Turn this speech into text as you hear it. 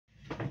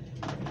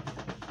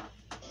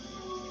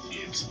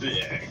It's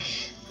back.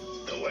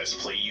 The Let's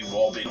Play you've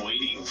all been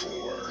waiting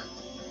for.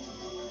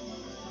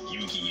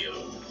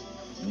 Yu-Gi-Oh!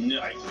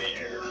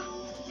 Nightmare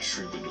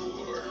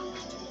Troubadour.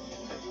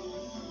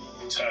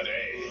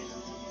 Today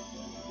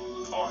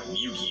on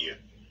Yu-Gi-Oh!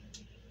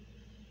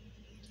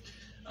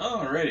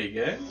 Alrighty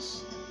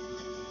guys,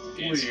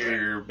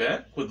 we're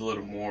back with a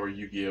little more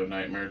Yu-Gi-Oh!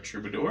 Nightmare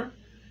Troubadour.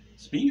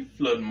 It's me,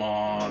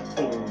 Floodmon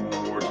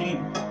 14.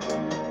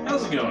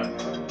 How's it going?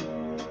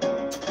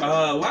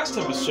 Last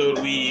episode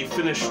we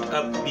finished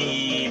up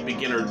the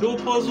beginner duel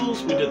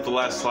puzzles. We did the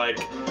last, I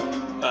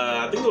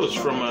think it was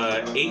from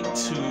 8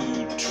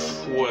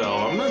 to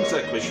 12. I'm not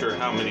exactly sure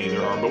how many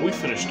there are, but we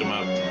finished them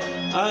up.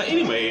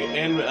 Anyway,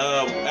 and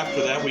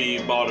after that we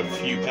bought a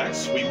few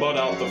packs. We bought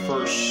out the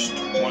first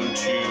 1,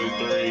 2,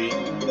 3,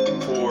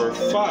 4,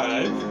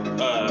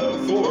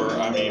 5, 4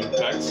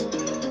 packs.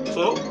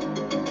 So,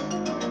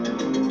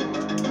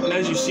 and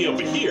as you see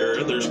over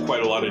here, there's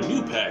quite a lot of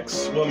new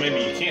packs. Well,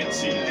 maybe you can't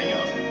see. Hang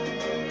on.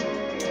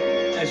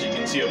 As you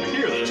can see over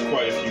here, there's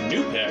quite a few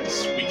new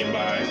packs we can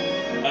buy.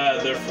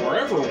 The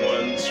Forever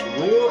ones,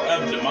 Roar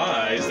of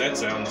Demise, that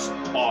sounds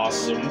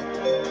awesome,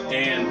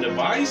 and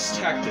Device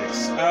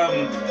Tactics.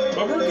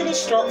 But we're going to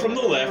start from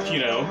the left, you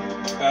know.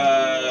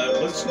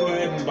 Let's go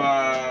ahead and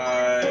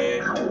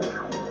buy,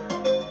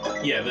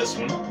 yeah, this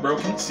one,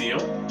 Broken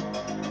Seal.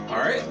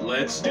 Alright,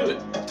 let's do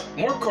it.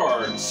 More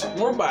cards,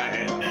 more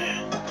buying.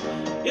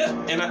 Yeah,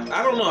 and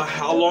I don't know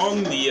how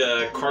long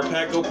the card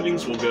pack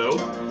openings will go,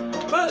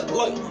 but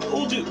like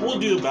we'll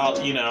do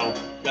about, you know,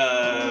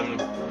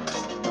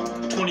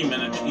 20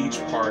 minutes each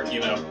part,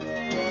 you know.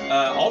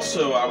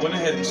 Also, I went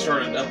ahead and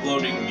started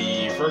uploading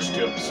the first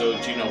 2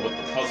 episodes, you know, with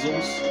the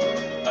puzzles.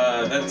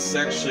 That's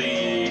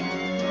actually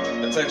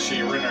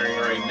rendering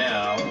right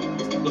now.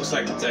 Looks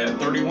like it's at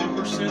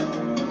 31%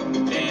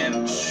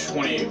 and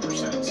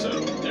 28%. So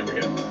there we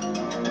go.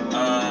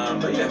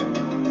 But yeah.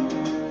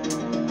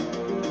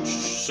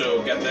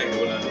 So got that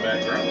going in the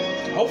background.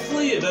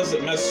 Hopefully it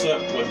doesn't mess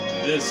up with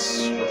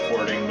this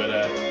recording, but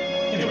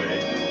anyway.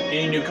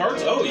 Any new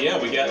cards? Oh yeah,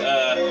 we got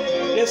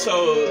yeah,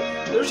 so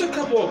there's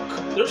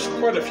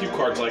quite a few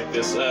cards like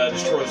this.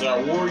 Destroys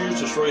all warriors,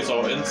 destroys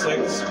all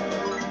insects.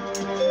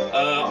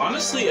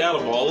 Honestly, out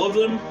of all of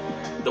them,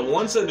 the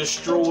ones that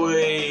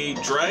destroy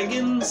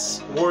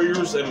dragons,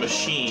 warriors, and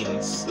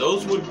machines,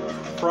 those would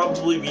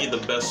probably be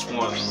the best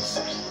ones.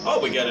 Oh,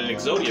 we got an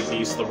Exodia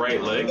piece, the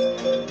right leg.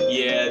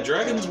 Yeah,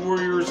 dragons,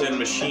 warriors, and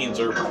machines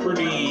are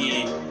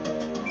pretty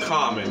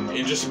common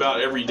in just about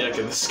every deck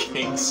in this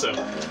game. So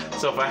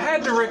if I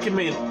had to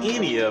recommend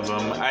any of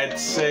them, I'd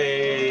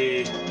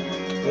say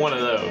one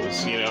of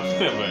those, you know.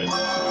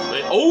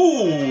 but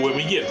oh, and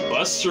we get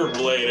Buster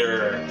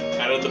Blader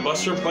out of the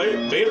Buster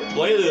Blader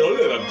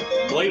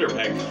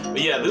pack.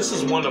 But yeah, this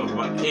is one of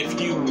them. If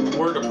you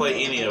were to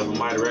play any of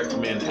them, I'd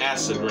recommend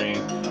Acid Rain.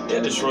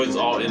 It destroys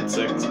all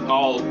insects.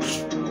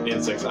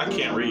 I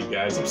can't read,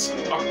 guys. I'm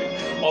sorry.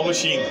 All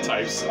machine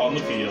types on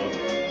the field.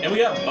 And we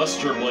got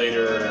Buster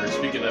Blader.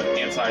 Speaking of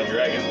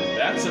anti-dragon,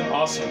 that's an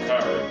awesome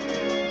card.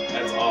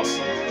 That's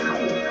awesome.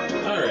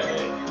 Alright.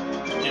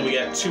 And we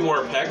got 2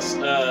 more packs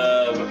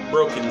of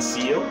Broken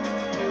Seal.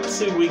 Let's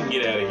see if we can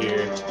get out of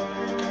here.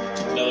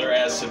 Another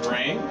Acid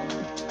Rain.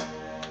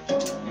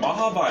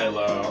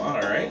 Mahavilo.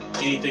 Alright.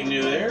 Anything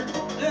new there?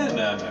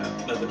 No,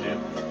 nothing new.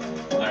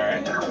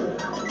 Alright.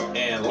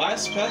 And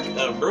last pack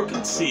of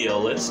Broken Seal.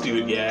 Let's do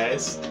it,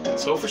 guys.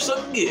 Let's hope for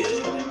something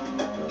good.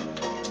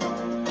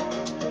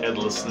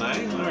 Headless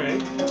Knight.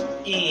 Alright.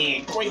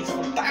 And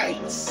Graceful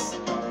Dice.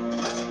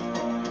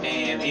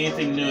 And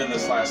anything new in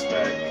this last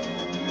pack?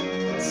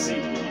 Let's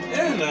see.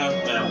 No,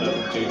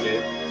 nothing too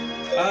good.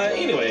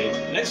 Anyway,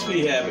 next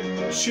we have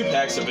 2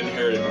 packs of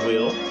Inherited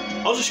Wheel.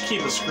 I'll just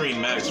keep the screen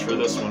max for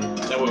this one.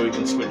 That way we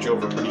can switch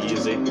over pretty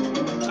easy.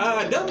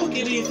 Don't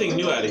get anything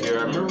new out of here.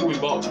 I remember we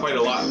bought quite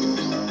a lot.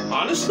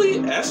 Honestly,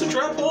 Acid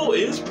Trap Hole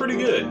is pretty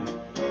good.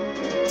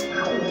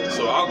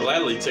 So I'll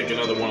gladly take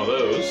another one of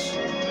those.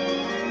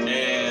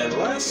 And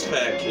last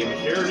pack,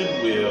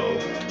 Inherited Wheel.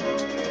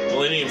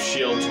 Millennium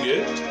Shield's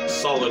good.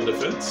 Solid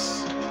defense.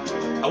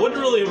 I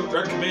wouldn't really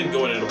recommend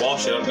going into Wall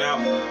Shadow. Now,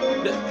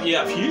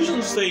 yeah,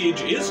 Fusion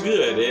Stage is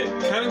good. It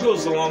kind of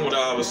goes along with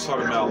what I was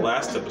talking about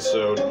last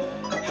episode.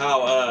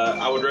 How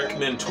I would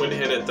recommend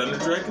Twin-Headed Thunder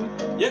Dragon.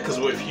 Yeah, because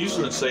with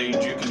Fusion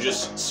Stage, you can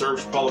just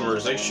search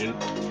Polymerization,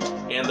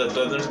 and the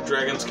Thunder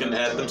Dragons can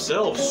add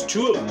themselves,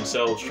 2 of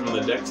themselves from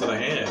the deck to the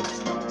hand.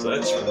 So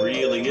that's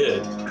really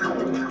good.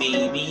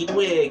 Baby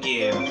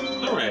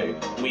Dragon.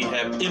 Alright, we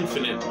have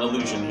Infinite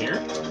Illusion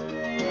here.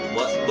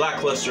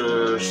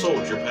 Blackluster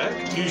Soldier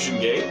Pack, Fusion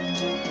Gate.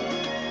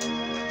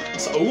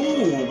 So,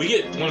 ooh, we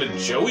get one of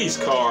Joey's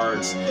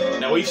cards.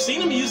 Now, we've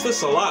seen him use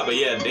this a lot, but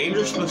yeah,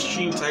 Dangerous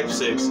Machine Type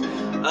 6.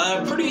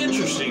 Pretty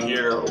interesting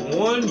here.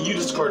 1, you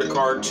discard a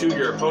card. 2,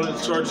 your opponent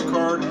discards a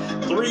card.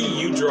 3,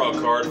 you draw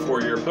a card.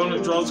 4, your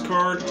opponent draws a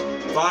card.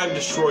 5,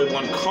 destroy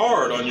 1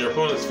 card on your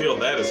opponent's field.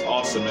 That is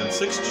awesome. And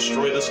 6,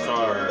 destroy this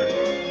card.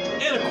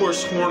 And of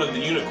course, Horn of the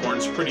Unicorn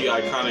is pretty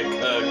iconic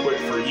quick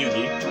for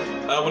Yugi.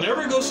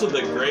 Whenever it goes to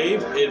the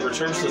grave, it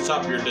returns to the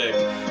top of your deck,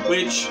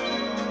 which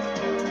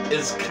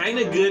is kind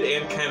of good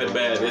and kind of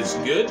bad. It's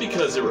good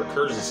because it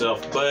recurs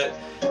itself, but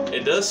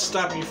it does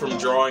stop you from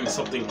drawing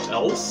something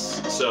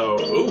else. So,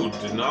 ooh,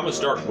 Dunamis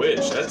Dark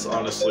Witch. That's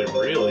honestly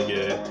really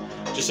good.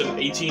 Just an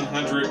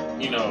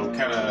 1800, you know,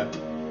 kind of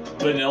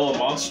vanilla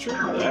monster.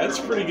 That's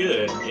pretty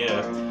good,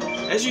 yeah.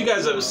 As you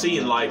guys have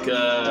seen, like,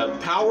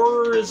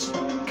 power is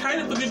kind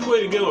of a good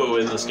way to go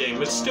in this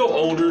game. It's still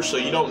older, so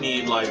you don't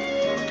need, like,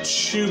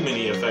 too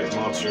many effect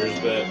monsters,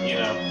 but, you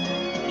know,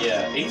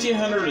 yeah,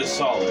 1800 is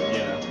solid, you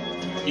know.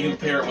 You can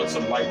pair it with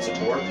some light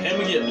support, and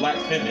we get Black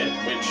Pendant,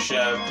 which,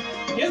 yeah,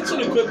 it's an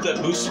equip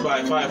that boosts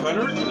by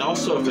 500, and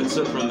also if it's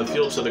sent from the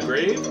field to the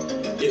grave,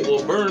 it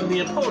will burn the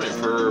opponent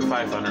for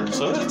 500,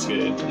 so that's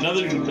good.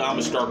 Another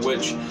Dunamis Dark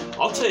Witch.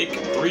 I'll take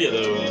 3 of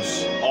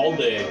those all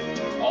day.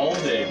 All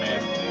day,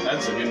 man.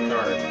 That's a good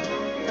card.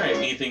 Alright,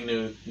 anything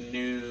new,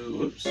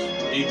 oops.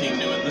 Anything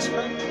new in this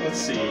pack? Let's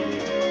see.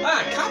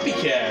 Ah,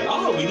 Copycat!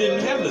 Oh, we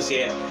didn't have this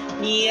yet.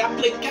 Yeah, I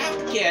play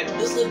Copycat.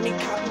 This let me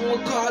copy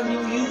one card you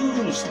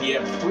used.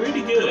 Yeah,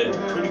 pretty good.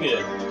 Pretty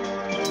good.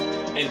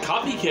 And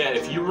Copycat,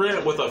 if you ran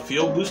it with a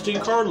field boosting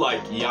card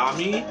like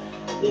Yami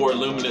or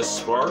Luminous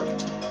Spark,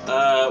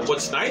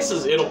 what's nice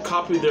is it'll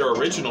copy their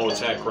original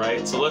attack,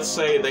 right? So let's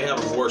say they have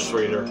a Horse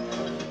Raider.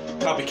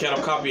 Copycat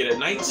will copy it at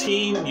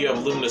 19, you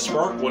have Luminous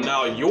Spark, well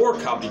now your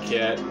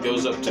Copycat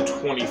goes up to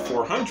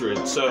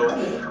 2400. So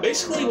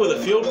basically with a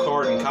field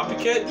card in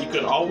Copycat, you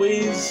can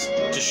always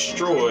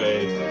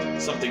destroy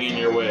something in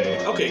your way.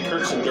 Okay,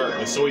 Curse and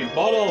Darkness, so we've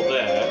bought all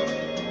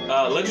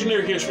that.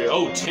 Legendary History,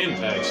 oh, 10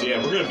 packs,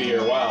 yeah, we're gonna be here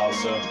a while,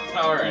 so,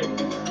 alright.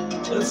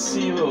 Let's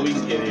see what we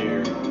can get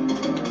here.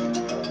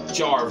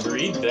 Jar of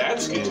Greed,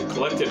 that's good.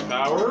 Collected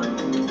Power,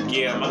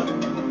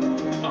 Gamma.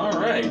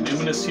 Alright,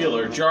 Numinous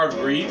Healer, Jar of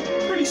Greed,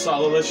 pretty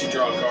solid, lets you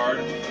draw a card.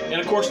 And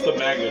of course the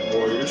Magnet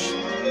Warriors.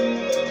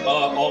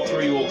 All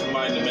 3 will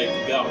combine to make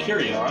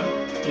Valkyrion.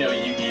 You know,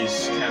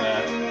 Yugi's kind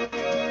of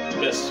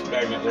best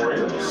Magnet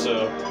Warrior.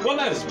 So, well,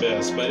 not his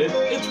best, but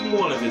it's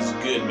one of his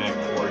good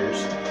Magnet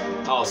Warriors,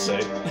 I'll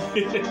say.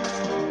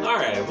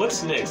 Alright,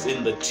 what's next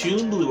in the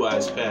Toon Blue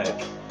Eyes pack?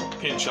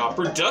 Pin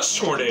Chopper, Dust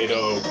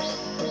Tornado.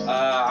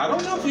 I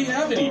don't know if we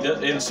have any,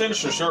 and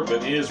Sinister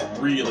Serpent is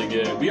really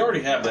good. We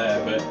already have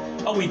that, but,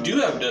 oh, we do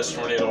have Dust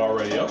Tornado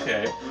already,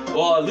 okay.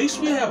 Well, at least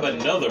we have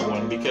another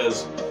one,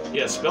 because,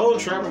 yeah, Spell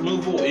and Trap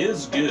Removal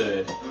is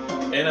good.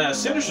 And,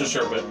 Sinister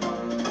Serpent,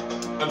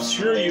 I'm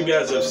sure you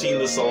guys have seen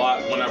this a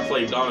lot when I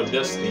played Dawn of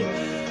Destiny.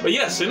 But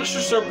yeah,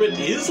 Sinister Serpent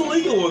is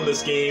legal in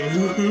this game,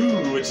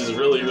 which is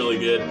really, really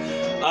good.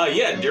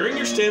 Yeah, during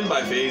your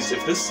standby phase,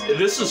 if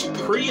this is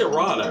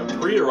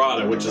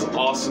pre-errata, which is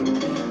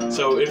awesome.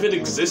 So if it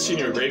exists in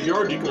your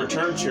graveyard, you can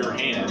return it to your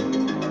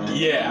hand.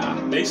 Yeah,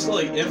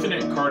 basically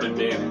infinite card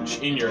advantage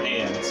in your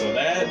hand. So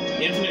that,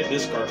 infinite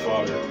discard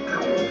fodder.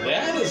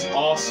 That is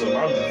awesome.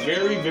 I'm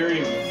very,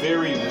 very,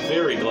 very,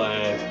 very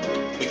glad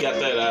we got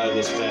that out of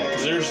this pack.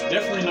 Because there's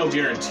definitely no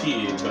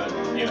guarantee, but,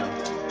 you know.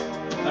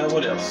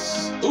 What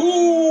else?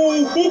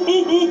 Ooh!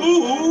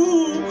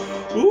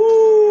 Ooh!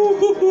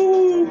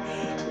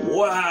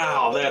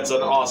 Wow, that's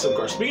an awesome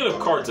card. Speaking of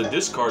cards to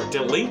discard,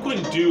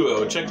 Delinquent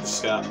Duo. Check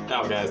this out,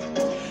 guys.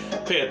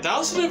 Pay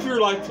 1,000 of your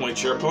life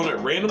points. Your opponent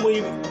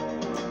randomly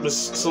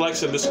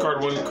selects and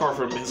discards one card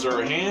from his or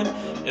her hand,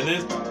 and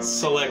then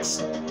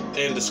selects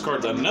and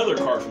discards another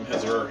card from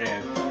his or her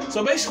hand.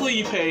 So basically,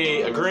 you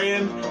pay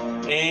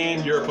 $1,000,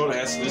 and your opponent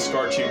has to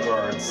discard 2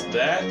 cards.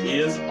 That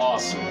is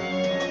awesome.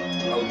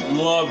 I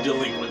love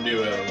Delinquent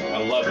Duo. I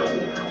love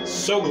it.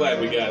 So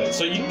glad we got it.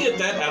 So you can get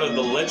that out of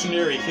the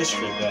Legendary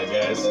History pack,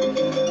 guys.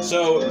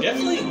 So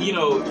definitely, you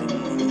know,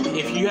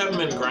 if you haven't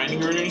been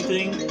grinding or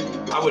anything,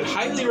 I would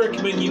highly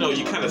recommend, you know,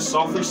 you kind of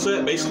soft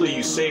reset. Basically,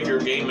 you save your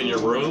game in your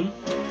room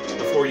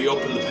before you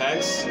open the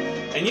packs.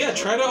 And yeah,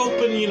 try to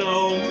open, you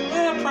know,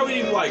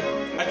 probably like,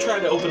 I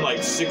tried to open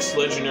like 6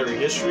 Legendary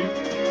History.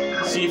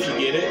 See if you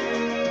get it.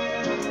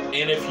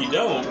 And if you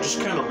don't, just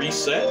kind of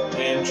reset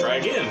and try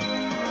again.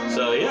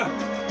 So yeah,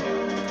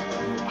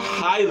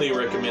 highly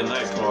recommend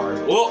that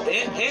card. Well,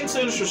 and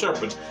Sinister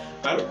Serpent.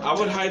 I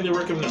would highly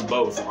recommend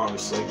both,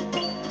 honestly.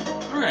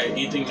 Alright,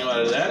 anything new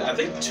out of that? I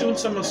think Toon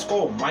Summon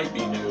Skull might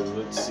be new.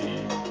 Let's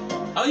see.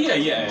 Oh yeah,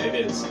 it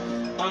is.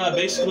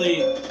 Basically,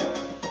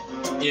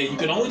 yeah, you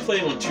can only play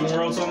it when 2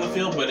 worlds on the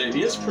field, but it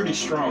is pretty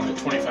strong at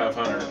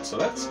 2,500, so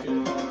that's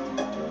good.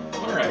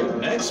 Alright,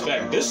 next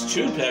pack. This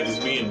Toon pack is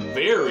being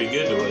very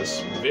good to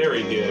us.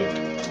 Very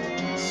good.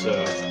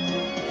 So...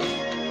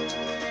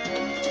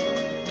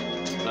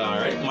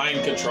 Alright,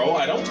 Mind Control.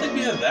 I don't think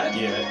we have that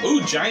yet.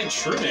 Ooh, Giant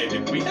Trunade.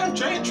 Did we have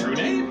Giant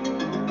Trunade?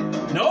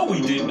 No,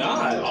 we did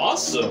not.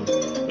 Awesome.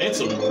 Man,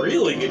 some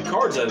really good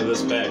cards out of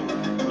this pack.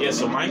 Yeah,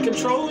 so Mind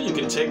Control, you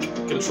can take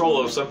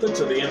control of something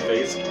to the end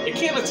phase. It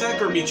can't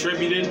attack or be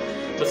tributed,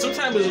 but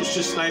sometimes it's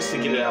just nice to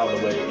get it out of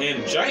the way.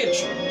 And Giant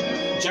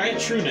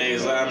Giant Trunade,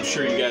 as I'm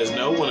sure you guys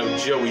know, one of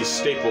Joey's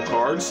staple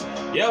cards.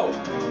 Yeah,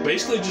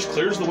 basically just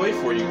clears the way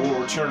for you. Will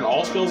return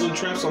all spells and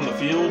traps on the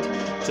field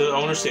to the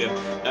owner's hand.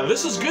 Now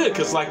this is good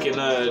because like in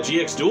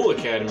GX Duel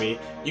Academy,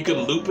 you can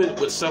loop it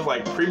with stuff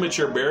like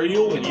Premature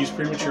Burial and use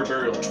Premature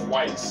Burial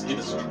twice. It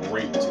is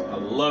great. I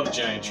love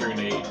Giant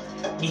Trunade.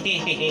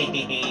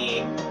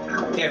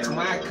 That's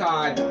my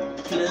card,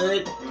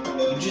 Flood.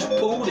 You just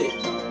pulled it.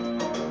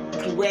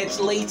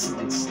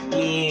 Congratulations.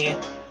 Yeah.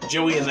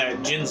 Joey and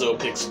that Jinzo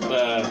picks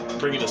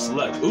bringing us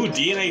luck. Ooh,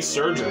 DNA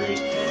Surgery.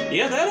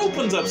 Yeah, that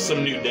opens up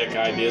some new deck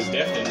ideas,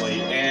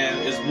 definitely. And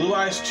is Blue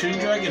Eyes Toon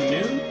Dragon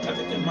new? I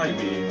think it might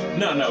be.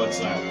 No,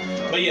 it's not.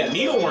 But yeah,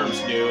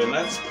 Needleworm's new, and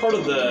that's part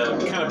of the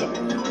kind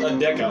of a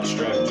deck out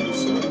strategy,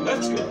 so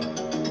that's good.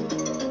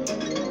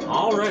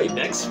 Alright,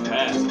 next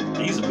pack.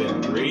 These have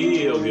been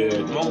real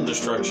good. Molten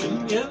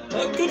Destruction. Yeah,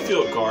 a good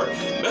field card.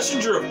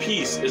 Messenger of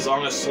Peace is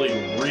honestly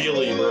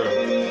really broke.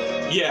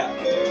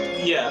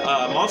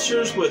 Yeah,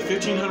 monsters with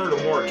 1,500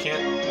 or more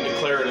can't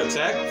declare an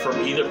attack from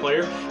either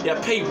player. Yeah,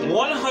 pay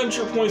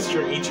 100 points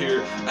during each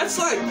year. That's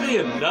like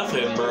paying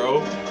nothing,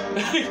 bro.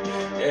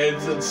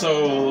 And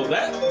so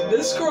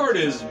this card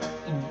is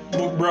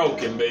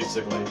broken,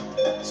 basically.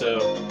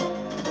 So,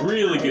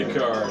 really good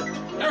card.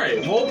 Alright,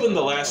 we'll open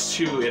the last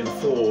two in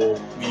full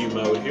view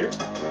mode here.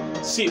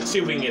 See if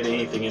we can get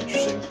anything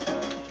interesting.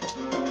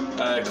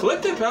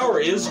 Collective Power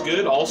is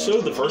good also,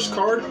 the first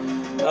card.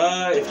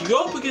 If you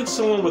go up against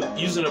someone with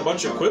using a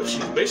bunch of quips, you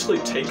can basically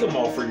take them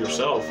all for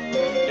yourself.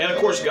 And of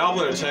course,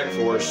 Goblin Attack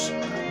Force.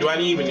 Do I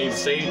even need to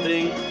say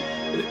anything?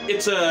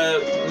 It's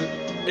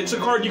a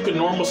card you can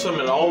normal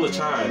summon all the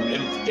time,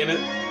 and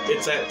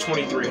it's at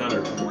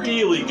 2,300.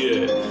 Really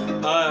good.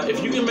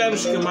 If you can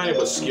manage to combine it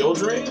with Skill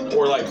Drain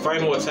or like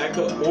Final Attack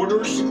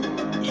Orders,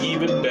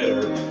 even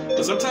better.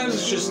 But sometimes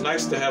it's just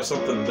nice to have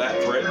something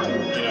that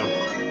threatening, you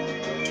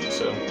know.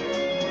 So.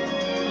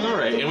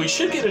 Alright, and we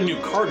should get a new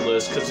card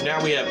list, because now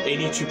we have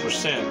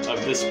 82%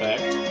 of this pack.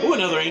 Ooh,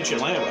 another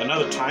Ancient Lamp,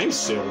 another Time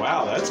Seal.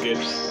 Wow, that's good.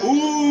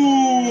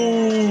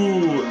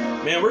 Ooh!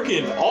 Man, we're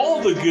getting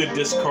all the good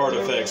discard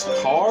effects.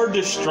 Card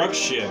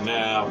Destruction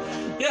now.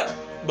 Yeah,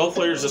 both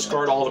players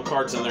discard all the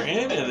cards in their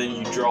hand, and then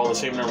you draw the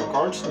same number of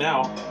cards.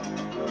 Now,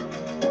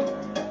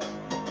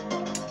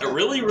 a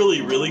really,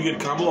 really, really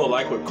good combo I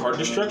like with Card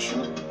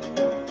Destruction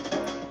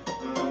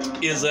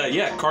is,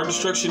 Card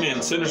Destruction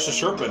and Sinister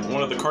Serpent,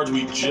 one of the cards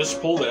we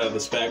just pulled out of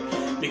this pack,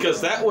 because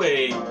that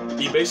way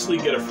you basically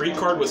get a free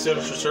card with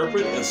Sinister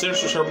Serpent, and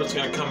Sinister Serpent's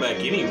going to come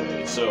back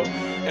anyway. So,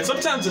 and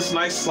sometimes it's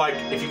nice, like,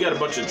 if you got a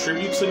bunch of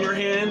tributes in your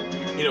hand,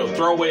 you know,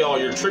 throw away all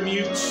your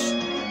tributes,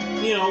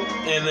 you know,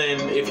 and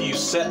then if you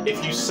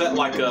set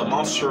like a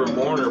Monster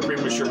Reborn or a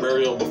Premature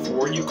Burial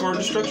before you Card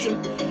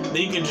Destruction, then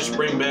you can just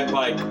bring back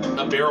like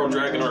a Barrel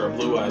Dragon or a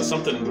Blue Eyes,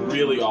 something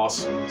really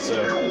awesome.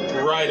 So,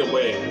 right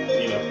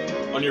away, you know,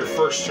 on your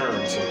first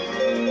turn. So,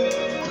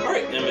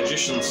 alright, and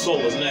Magician's Soul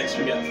is next.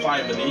 We got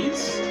 5 of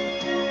these.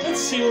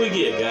 Let's see what we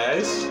get,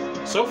 guys.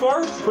 So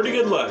far, pretty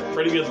good luck.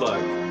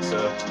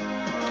 So,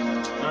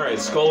 alright,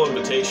 Skull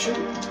Invitation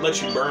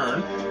lets you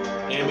burn,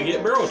 and we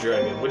get Barrel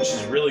Dragon, which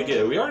is really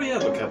good. We already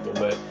have a couple,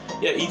 but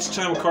yeah, each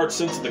time a card's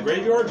sent to the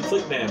graveyard,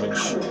 inflict damage.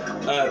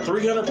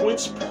 300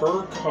 points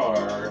per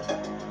card.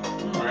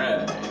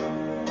 Alright.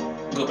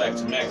 Go back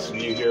to max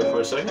view here for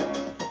a second.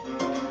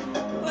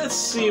 Let's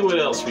see what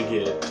else we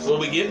get. Will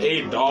we get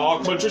a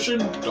Dog Magician?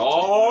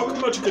 Dog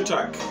Magic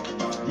Attack.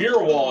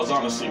 Mirror Wall is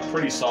honestly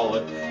pretty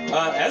solid.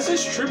 As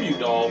is Tribute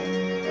Doll.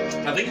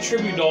 I think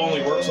Tribute Doll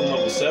only works on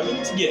level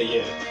 7s.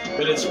 Yeah.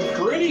 But it's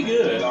pretty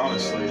good,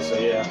 honestly, so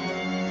yeah.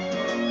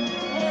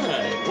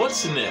 Alright,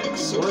 what's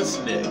next?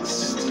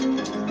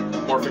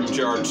 Morphing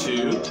Jar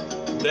 2.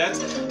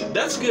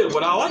 That's good.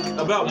 What I like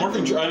about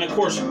Morphing Jar, and of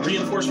course,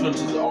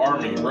 Reinforcements of the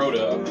Army,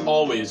 Rhoda,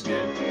 always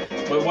good.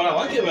 But what I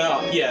like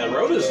about,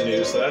 Rhoda's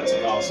new, so that's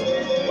awesome.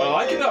 What I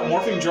like about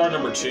Morphing Jar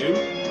number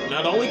 2,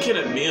 not only can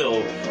it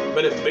mill,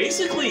 but it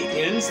basically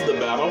ends the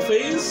battle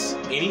phase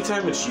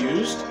anytime it's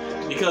used,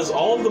 because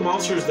all of the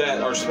monsters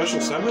that are special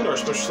summoned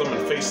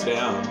face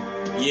down.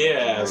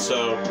 Yeah,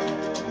 so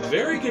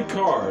very good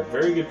card.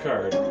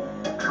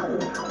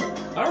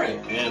 Alright,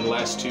 and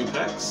last 2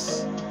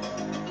 packs.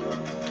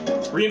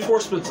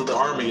 Reinforcements of the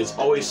Army is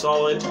always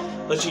solid.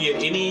 Lets you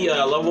get any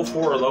level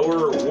 4 or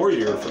lower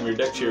warrior from your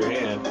deck to your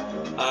hand.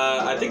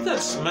 I think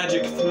that's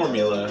Magic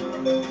Formula.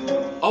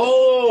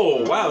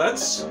 Oh, wow,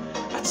 that's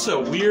a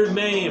weird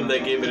name they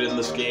gave it in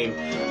this game.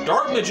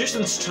 Dark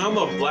Magician's Tome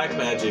of Black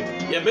Magic.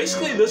 Yeah,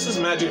 basically this is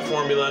Magic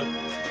Formula.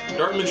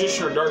 Dark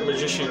Magician or Dark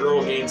Magician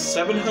Girl gains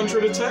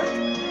 700 attack.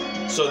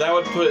 So that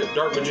would put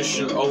Dark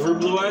Magician over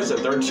Blue Eyes at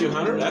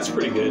 3,200. That's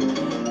pretty good.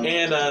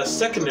 And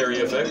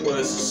secondary effect, when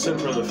this is sent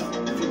from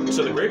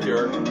to the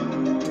graveyard,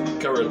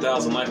 cover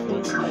 1,000 life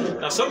points.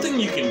 Now something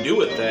you can do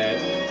with that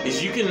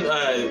is you can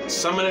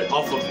summon it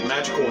off of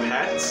magical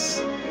hats,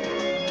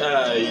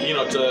 you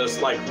know, to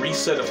like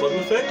reset a flip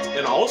effect.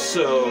 And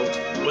also,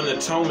 when the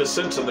tome is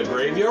sent to the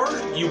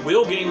graveyard, you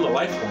will gain the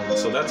life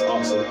points. So that's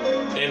awesome.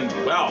 And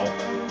wow.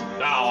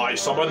 Now I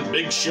summon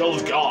Big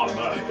Shield God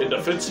in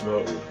defense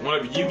mode. One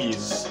of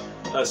Yugi's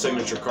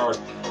signature card.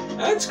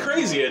 That's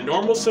crazy. A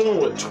normal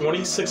summon with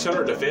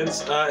 2600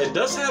 defense. It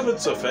does have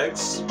its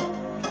effects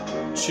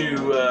to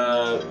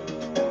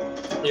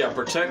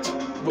protect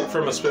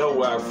from a spell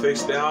while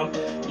face down.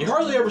 You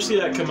hardly ever see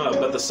that come up,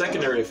 but the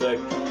secondary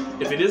effect,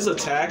 if it is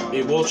attack,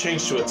 it will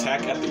change to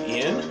attack at the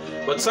end.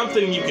 But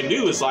something you can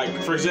do is, like,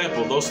 for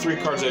example, those 3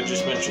 cards I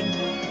just mentioned,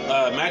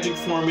 Magic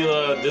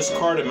Formula, this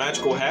card, and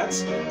Magical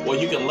Hats. Well,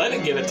 you can let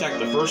it get attacked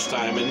the first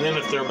time, and then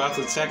if they're about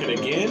to attack it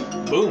again,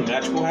 boom,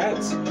 Magical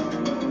Hats.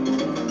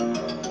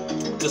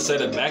 To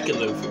set it back in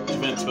the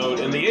defense mode.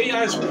 And the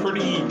AI is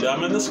pretty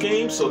dumb in this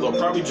game, so they'll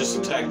probably just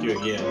attack you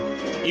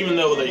again. Even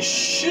though they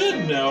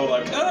should know,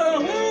 like,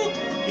 oh, well,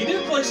 he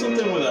did play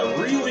something with a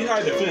really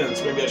high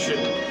defense. Maybe I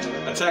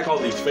shouldn't attack all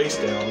these face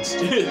downs,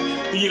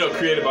 you know,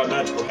 created by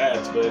Magical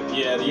Hats. But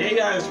yeah, the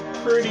AI is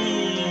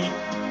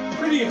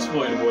pretty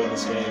exploitable in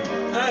this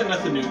game.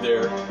 Nothing new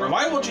there.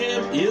 Revival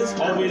Jam is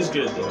always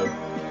good, though.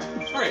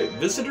 Alright,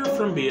 Visitor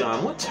from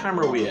Beyond. What time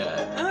are we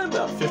at?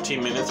 About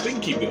 15 minutes. We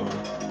can keep going.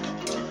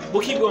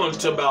 We'll keep going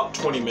to about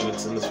 20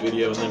 minutes in this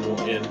video, and then we'll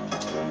end.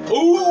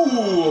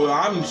 Ooh,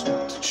 I'm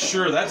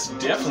sure that's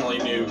definitely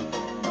new.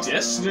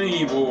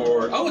 Destiny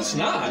board. Oh, it's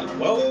not.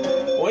 Well,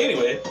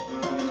 anyway.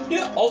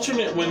 Yeah,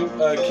 alternate win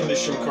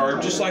condition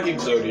card, just like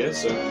Exodia.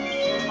 So,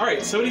 all right,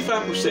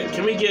 75%.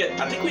 Can we get?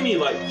 I think we need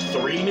like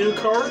 3 new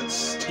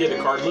cards to get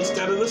a card list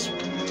out of this.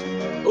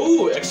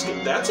 Ooh,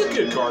 that's a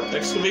good card.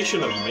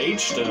 Excavation of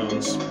Mage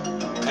Stones.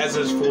 As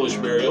is Foolish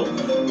Burial.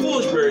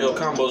 Foolish Burial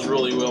combos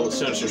really well with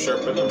Sinister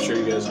Serpent, I'm sure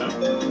you guys know.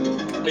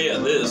 But yeah,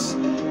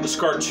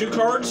 discard 2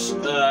 cards,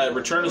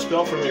 return a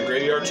spell from your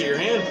graveyard to your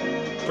hand.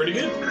 Pretty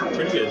good,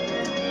 pretty good.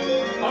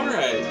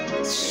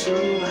 Alright,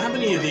 so how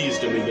many of these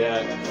do we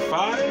got?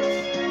 5?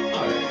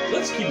 Alright,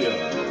 let's keep going.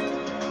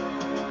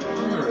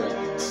 Alright.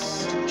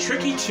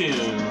 Tricky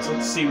Toons.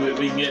 Let's see what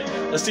we can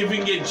get. Let's see if we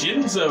can get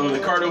Jinzo, the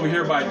card over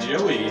here by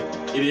Joey.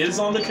 It is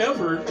on the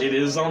cover. It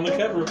is on the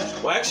cover.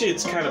 Well, actually,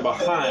 it's kind of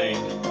behind.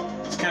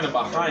 It's kind of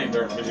behind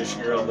Dark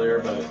Magician Girl there,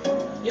 but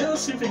yeah,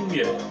 let's see if we can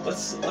get it.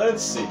 Let's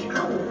see.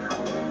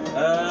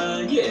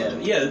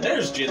 Yeah,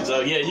 there's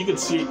Jinzo. Yeah, you can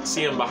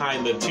see him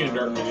behind the Toon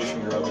Dark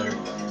Magician Girl there.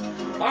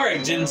 All right,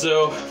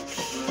 Jinzo.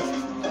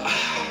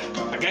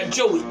 I got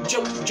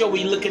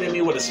Joey looking at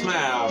me with a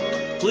smile.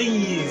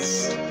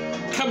 Please.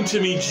 Come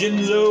to me,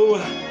 Jinzo.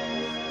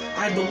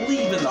 I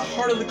believe in the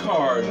heart of the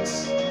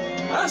cards.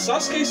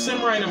 Sasuke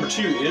Samurai number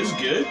 2 is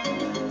good,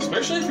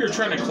 especially if you're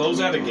trying to close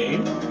out a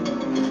game.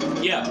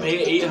 Yeah, pay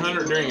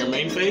 800 during your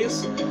main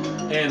phase,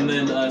 and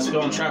then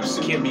spell and traps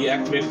can't be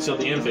activated till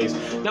the end phase.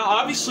 Now,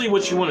 obviously,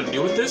 what you want to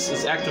do with this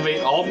is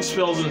activate all the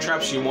spells and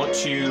traps you want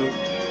to,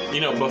 you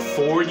know,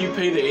 before you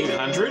pay the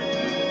 800,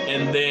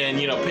 and then,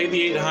 you know, pay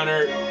the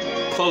 800,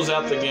 close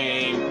out the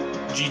game,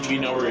 GG,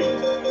 no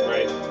read,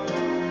 right?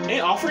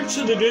 And Offering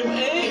to the Doom,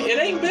 it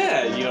ain't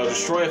bad. You know,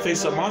 destroy a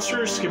face-up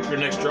monster, skip your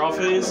next draw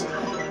phase.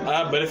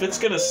 But if it's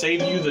gonna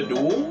save you the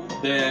duel,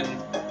 then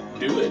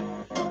do it.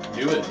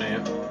 Do it,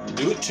 man.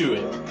 Do it to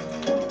it.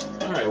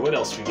 Alright, what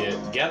else we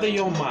get? Gather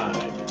Your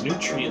Mind,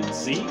 Nutrient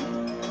Z,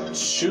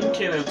 Toon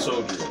Cannon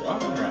Soldier.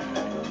 Alright.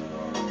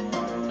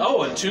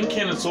 Oh, and Toon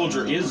Cannon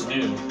Soldier is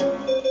new.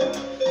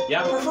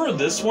 Yeah, I prefer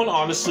this one,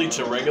 honestly,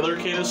 to regular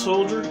Cannon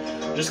Soldier,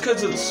 just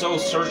because it's so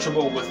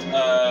searchable with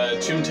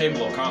Toon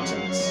Table of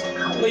Contents.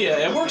 But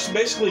yeah, it works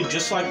basically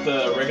just like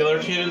the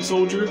regular Cannon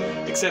Soldier,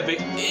 except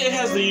it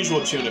has the usual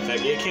Toon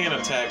effect. It can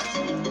attack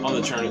on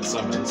the turn it's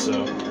summoned,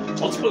 so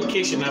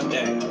multiplication of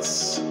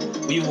X.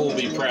 We will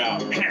be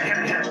proud.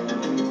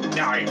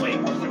 Now I play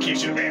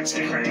multiplication of X. I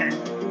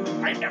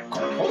have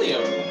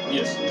Cornholio.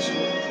 Yes.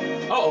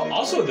 Oh,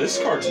 also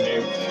this card's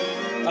new.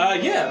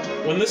 Yeah,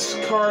 when this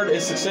card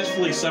is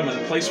successfully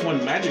summoned, place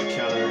 1 magic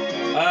counter.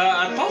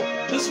 I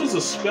thought this was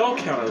a spell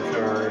counter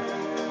card.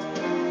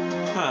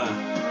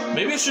 Huh.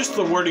 Maybe it's just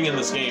the wording in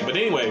this game, but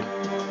anyway.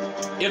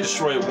 Yeah,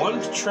 destroy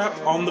 1 trap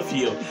on the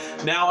field.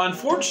 Now,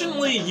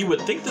 unfortunately, you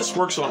would think this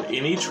works on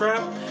any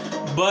trap,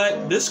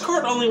 but this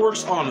card only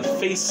works on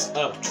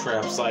face-up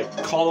traps, like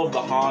Call of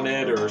the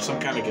Haunted or some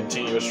kind of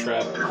continuous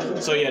trap.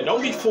 So yeah,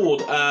 don't be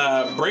fooled.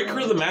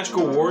 Breaker the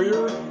Magical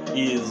Warrior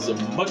is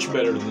much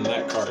better than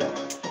that card,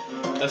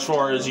 as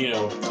far as, you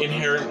know,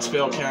 inherent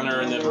spell counter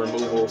and then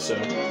removal, so.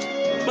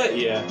 But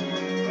yeah.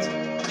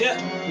 Yeah,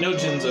 no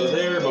Jinzo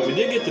there, but we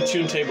did get the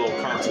Toon Table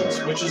of Contents,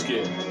 which is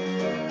good.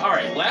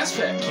 Alright, last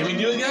pack. Can we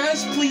do it,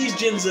 guys? Please,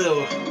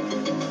 Jinzo.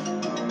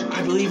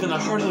 I believe in the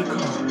heart of the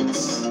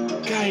cards.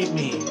 Guide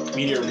me.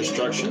 Meteor of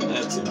Destruction.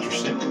 That's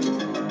interesting.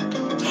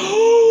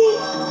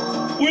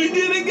 We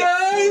did it,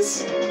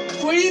 guys!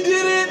 We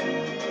did it!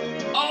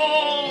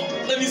 Oh,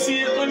 let me see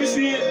it. Let me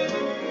see it.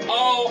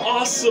 Oh,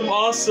 awesome,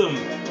 awesome.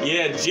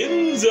 Yeah,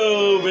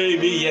 Jinzo,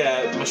 baby.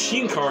 Yeah,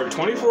 machine card,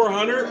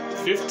 2400,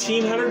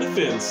 1500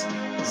 defense.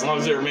 As long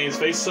as it remains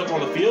face up on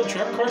the field,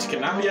 trap cards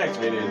cannot be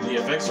activated. The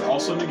effects are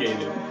also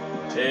negated.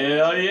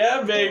 Hell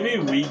yeah, baby.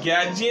 We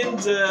got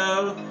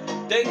Jinzo.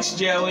 Thanks,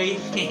 Joey.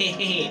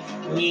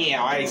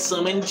 Yeah, I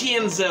summoned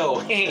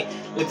Jinzo.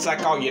 Looks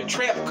like all your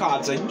trap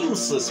cards are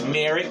useless,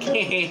 Merrick.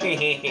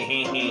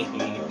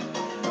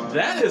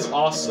 That is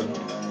awesome.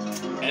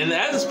 And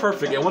that is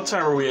perfect. And what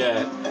time are we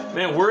at?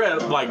 Man, we're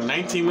at like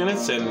 19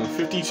 minutes and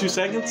 52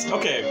 seconds.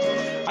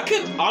 Okay. I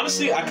couldn't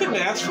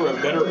ask for a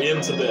better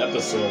end to the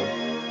episode.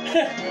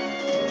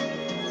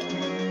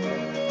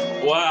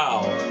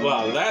 Wow,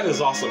 that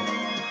is awesome.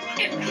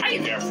 Hi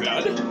there,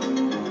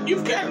 Flood.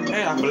 You've got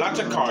lots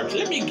of cards.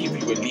 Let me give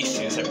you at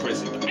least as a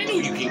present. I know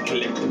you can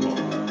collect them all.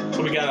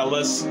 So we got a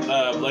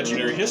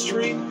legendary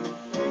history,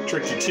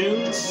 Tricky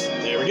Toons.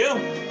 There we go.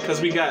 Because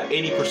we got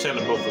 80%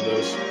 of both of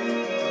those.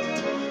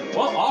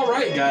 Well,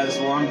 alright guys,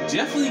 well I'm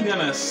definitely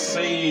gonna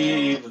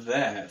save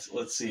that.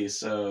 Let's see,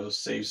 so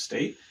save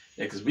state.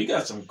 Yeah, because we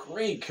got some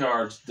great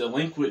cards.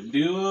 Delinquent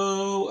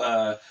Duel,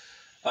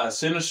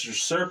 Sinister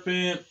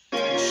Serpent,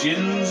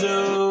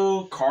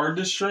 Jinzo, Card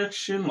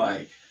Destruction.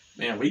 Like,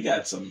 man, we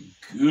got some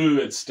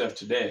good stuff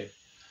today.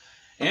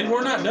 And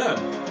we're not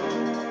done.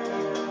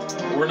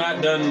 We're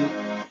not done.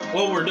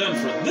 Well, we're done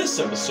for this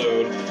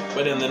episode,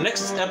 but in the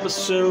next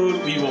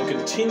episode, we will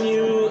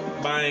continue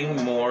buying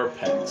more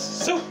packs.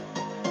 So,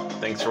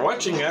 thanks for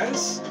watching,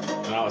 guys,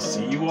 and I'll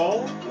see you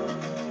all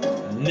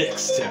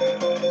next time.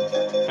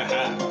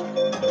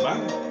 Bye-bye.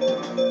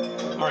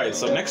 Alright,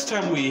 so next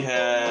time we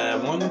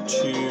have 1,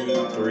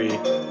 2, 3.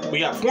 We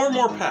got 4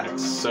 more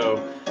packs, so,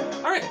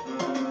 alright.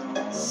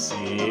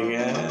 See you